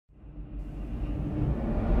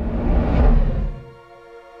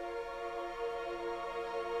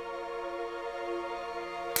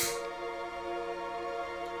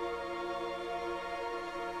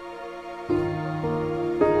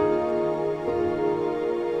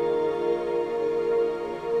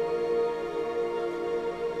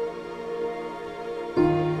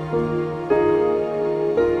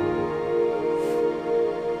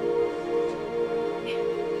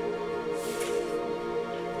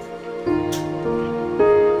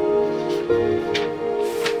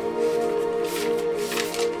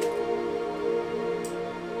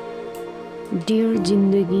Dear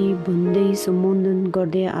जिन्दगी भन्दै सम्बोधन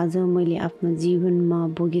गर्दै आज मैले आफ्नो जीवनमा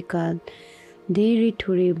भोगेका धेरै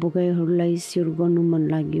थोरै भोगाइहरूलाई सेयर गर्नु मन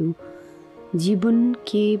लाग्यो। जीवन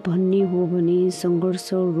के भन्ने हो भने सङ्घर्ष,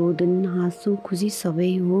 रोदन, हाँसो, खुसी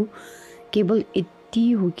सबै हो। केवल यति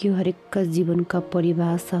हो कि हरेकका जीवनका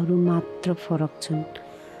परिभाषाहरू मात्र फरक छन्।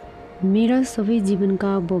 मेरा सबै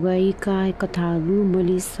जीवनका भोगाइका कथाहरू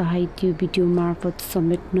मैले साहित्य भिडियो मार्फत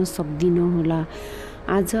समेट्न सक्दिनँ होला।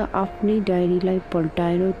 आज आफ्नै डायरीलाई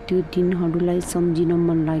पल्टाएर त्यो दिनहरूलाई सम्झिन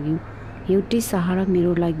मन लाग्यो। एउटै सहारा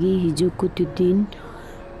मेरो लागि हिजोको त्यो दिन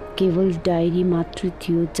केवल डायरी मात्र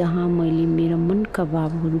थियो, जहाँ मैले मेरा मनका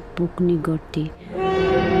भावहरू पोख्ने गर्थेँ।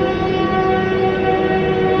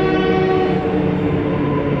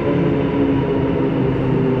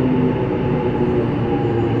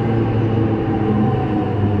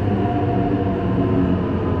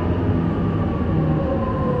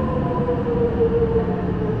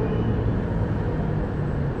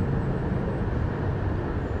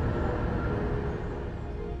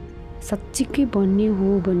 साँच्चीकै भन्ने हो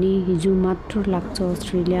भने हिजो मात्र लाग्छ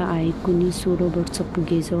अस्ट्रेलिया आएको नि 16 वर्ष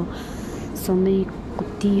पुगेछ। समय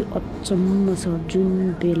कति अचम्म छ।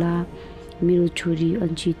 जुन बेला मेरो छोरी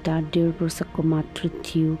अन्चिता 1.5 वर्षको मात्र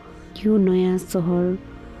थियो, यो नयाँ सहर,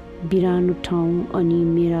 बिरानो ठाउँ अनि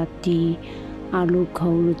मेरा ती आलो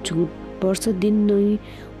घाउ र चोट वर्ष दिन नै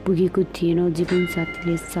पुगेको थिएन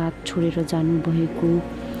जीवनसाथीले साथ छोडेर जानुभएको।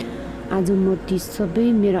 आज म ती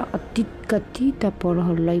सबै मेरा अतीतका तीता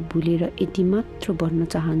पलहरूलाई भुलेर यति मात्र भन्न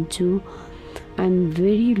चाहन्छु, I am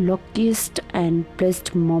very luckiest and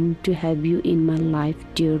blessed momo to have you in my life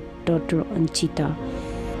dear daughter अन्चिता।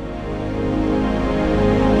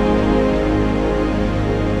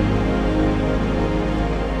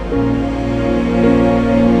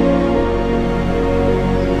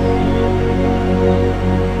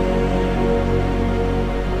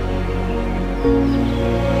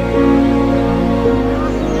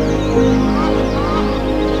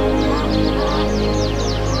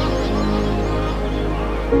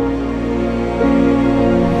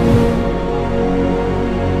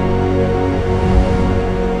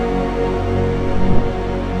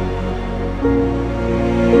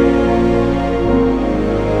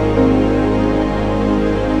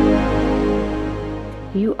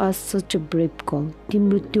 You are such a brave girl.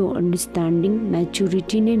 तिम्रो त्यो अन्डरस्ट्यान्डिङ,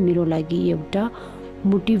 म्याच्युरिटी नै मेरो लागि एउटा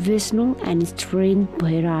मोटिभेसनल एन्ड स्ट्रेन्थ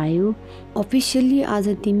भएर आयो। अफिसियली आज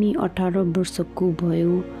तिमी 18 वर्षको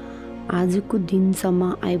भयो। आजको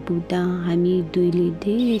दिनसम्म आइपुग्दा हामी दुईले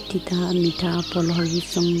धेरै तिता मिठा पलहरू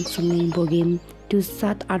सँगसँगै भोग्यौँ। त्यो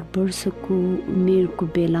 7-8 वर्षको उमेरको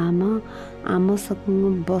बेलामा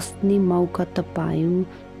आमासँग बस्ने मौका त पायौँ,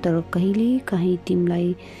 तर कहिले काहीँ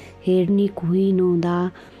तिमीलाई हेर्ने कोही नहुँदा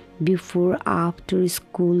बिफोर आफ्टर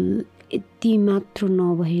स्कुल यति मात्र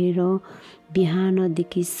नभएर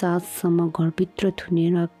बिहानदेखि साँझसम्म घरभित्र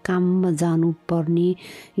थुनेर काममा जानुपर्ने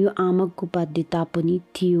यो आमाको बाध्यता पनि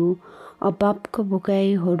थियो। अभावका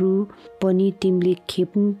भोगाइहरू पनि तिमीले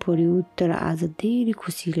खेप्नु पर्यो, तर आज धेरै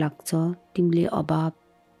खुसी लाग्छ तिमीले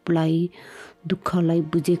अभावलाई, दुःखलाई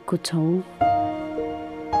बुझेको छौ।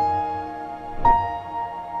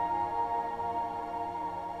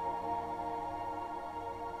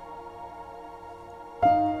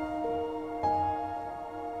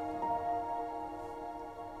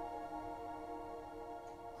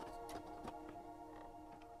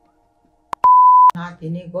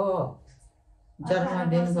 नातिनीको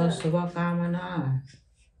जन्मदिनको शुभकामना।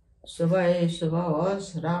 शुभ होस्,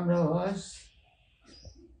 राम्रो होस्।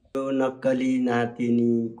 नक्कली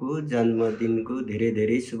नातिनीको जन्मदिनको धेरै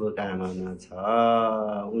धेरै शुभकामना छ।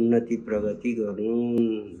 उन्नति प्रगति गरौँ।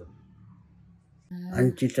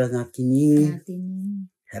 अन्चिता नातिनी,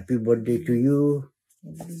 happy birthday to you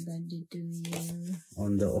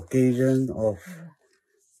on the occasion of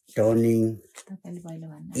turning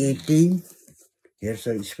 18. Here's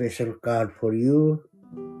a special card for you.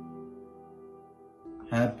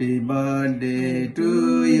 Happy birthday to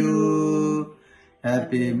you.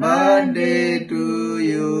 Happy birthday to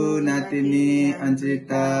you, Natini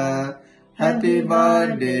Anchita. Happy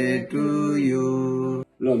birthday to you.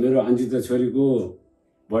 ल मेरो अन्चिता छोरीको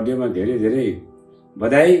बर्थडेमा धेरै धेरै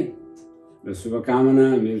बधाई र शुभकामना।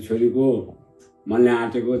 मेरो छोरीको मनले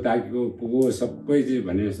आँटेको ताकेको पुगो सबै चिज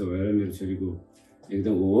भने जस्तो भएर मेरो छोरीको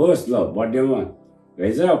एकदम होस्। ल बर्थडेमा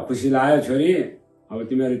रहेछ, खुसी लाग्यो छोरी। अब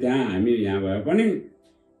तिमीहरू त्यहाँ हामी यहाँ भए पनि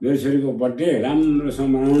मेरो छोरीको बर्थडे राम्रोसँग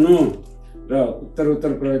मनाउनु र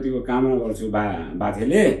उत्तर प्रगतिको कामना गर्छु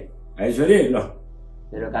बाथेले है छोरी। ल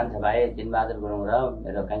मेरो कान्छा भाइ दिनबहादुर गुरुङ र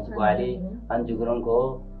मेरो कान्छी बुहारी अन्जु गुरुङको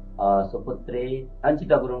सुपुत्री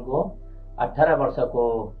अन्चिता गुरुङको 18 वर्षको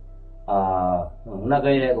हुन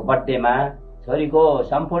गइरहेको बर्थडेमा छोरीको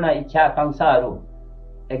सम्पूर्ण इच्छा आकांक्षाहरू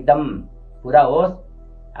एकदम पुरा होस्।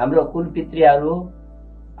 हाम्रो कुलपितृहरू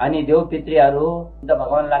अनि देवपितृहरू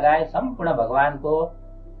भगवान लगाए सम्पूर्ण भगवानको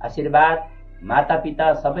आशीर्वाद,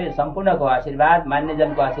 मातापिता सबै सम्पूर्णको आशीर्वाद,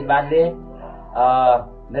 मान्यजनको आशीर्वादले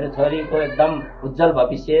मेरो छोरीको एकदम उज्जवल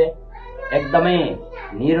भविष्य, एकदमै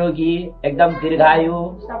निरोगी, एकदम दीर्घायु,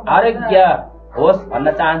 आरोग्य होस्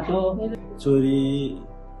भन्न चाहन्छु। छोरी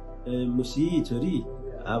मुसी छोरी,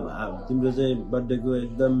 तिम्रो चाहिँ बर्थडेको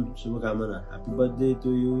एकदम शुभकामना। ह्याप्पी बर्थडे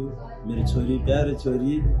टु यु मेरो छोरी, प्यारो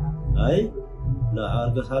छोरी है। ल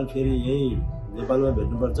अर्को साल फेरि यही नेपालमा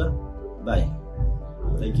भेट्नुपर्छ। By,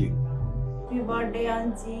 thank you. Happy birthday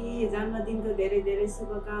अन्ची, जन्मदिनको धेरै धेरै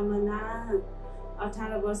शुभकामना।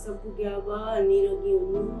 18 वर्ष पुग्यो, अब निरोगी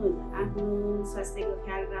हुनु, आफ्नो स्वास्थ्यको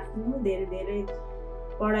ख्याल राख्नु, धेरै धेरै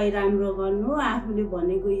पढाइ राम्रो गर्नु, आफूले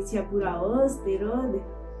भनेको इच्छा पुरा होस् तेरो।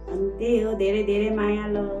 अनि त्यही हो, धेरै धेरै माया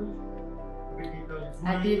ल।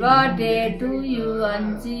 Happy birthday to you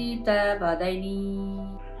Anjita Bhadaini.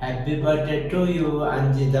 Happy birthday to you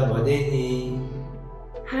Anjita Bhadaini.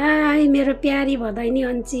 High मेरो प्यारी भदैनी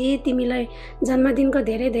अन्ची, तिमीलाई जन्मदिनको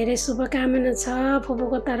धेरै धेरै शुभकामना छ।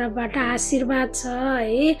 फुपूको तर्फबाट आशीर्वाद छ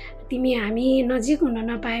है। तिमी हामी नजिक हुन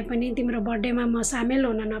नपाए पनि, तिम्रो बर्थडेमा म सामेल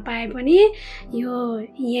हुन नपाए पनि, यो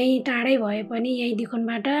यहीँ टाढै भए पनि यही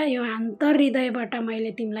दिकुनबाट यो अन्तर्हृदयबाट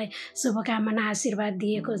मैले तिमीलाई शुभकामना आशीर्वाद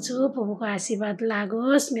दिएको छु। फुपूको आशीर्वाद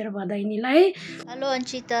लागोस् मेरो भदैनीलाई। Hello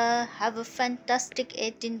अन्चिता, have a fantastic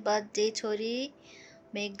 18th birthday छोरी।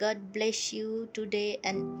 May God bless you today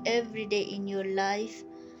and every day in your life.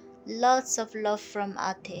 Lots of love from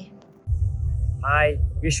Ate. Hi,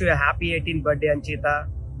 wish you a happy 18th birthday Anchita.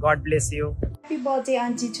 God bless you. Happy birthday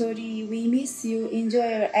Auntie Chori. We miss you. Enjoy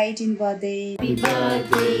your 18th birthday. Happy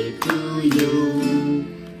birthday to you.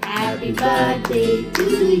 Happy birthday to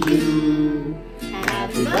you.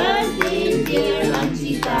 Happy birthday dear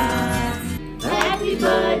Anchita. Happy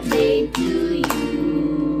birthday to you.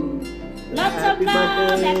 Lots of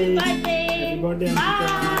love. Happy birthday. Happy birthday Anchita.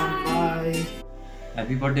 Bye.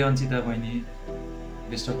 Happy birthday Anchita बहिनी.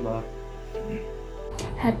 Best of luck.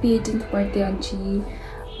 Happy 18th birthday अन्ची।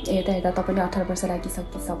 हेर्दा हेर्दा तपाईँले 18 वर्ष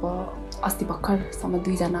लागिसकेपछि अब अस्ति भर्खरसम्म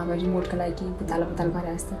दुईजना अब रिमोटको लागि पुतालो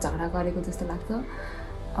गरे जस्तो झगडा गरेको जस्तो लाग्छ।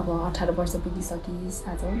 अब 18 वर्ष पुगिसकिस्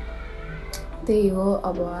आज। त्यही हो,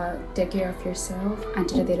 अब take care of your self.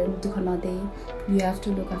 आन्टीलाई धेरै दुःख नदे, you have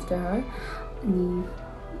to look after her. अनि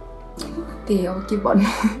त्यही हो, के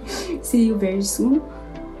भन्नु। C you very soon.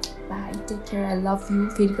 By, take care, I love you.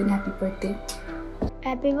 फेरि पनि ह्याप्पी बर्थडे।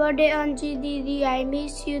 ह्याप्पी बर्थडे अन्ची दिदी, आई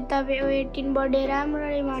मिस यु। तपाईँको 18 बर्थडे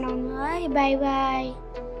राम्ररी मनाउनु है। By by.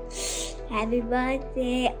 ह्याप्पी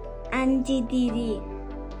बर्थडे अन्ची दिदी।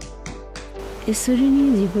 यसरी नै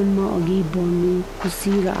जीवनमा अघि बढ्नु,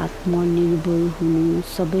 खुसी र आत्मनिर्भर हुनु,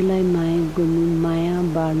 सबैलाई माया गर्नु, माया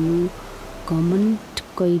बाँड्नु, घमण्ड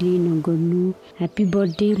कहिले नगर्नु। Happy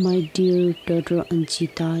birthday my dear daughter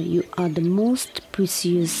Anchita. You are the most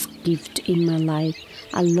precious gift in my life.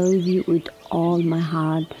 I love you with all my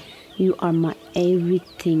heart. You are my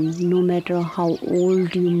everything. No matter how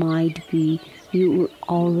old you might be, you will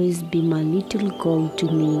always be my little girl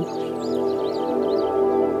to me.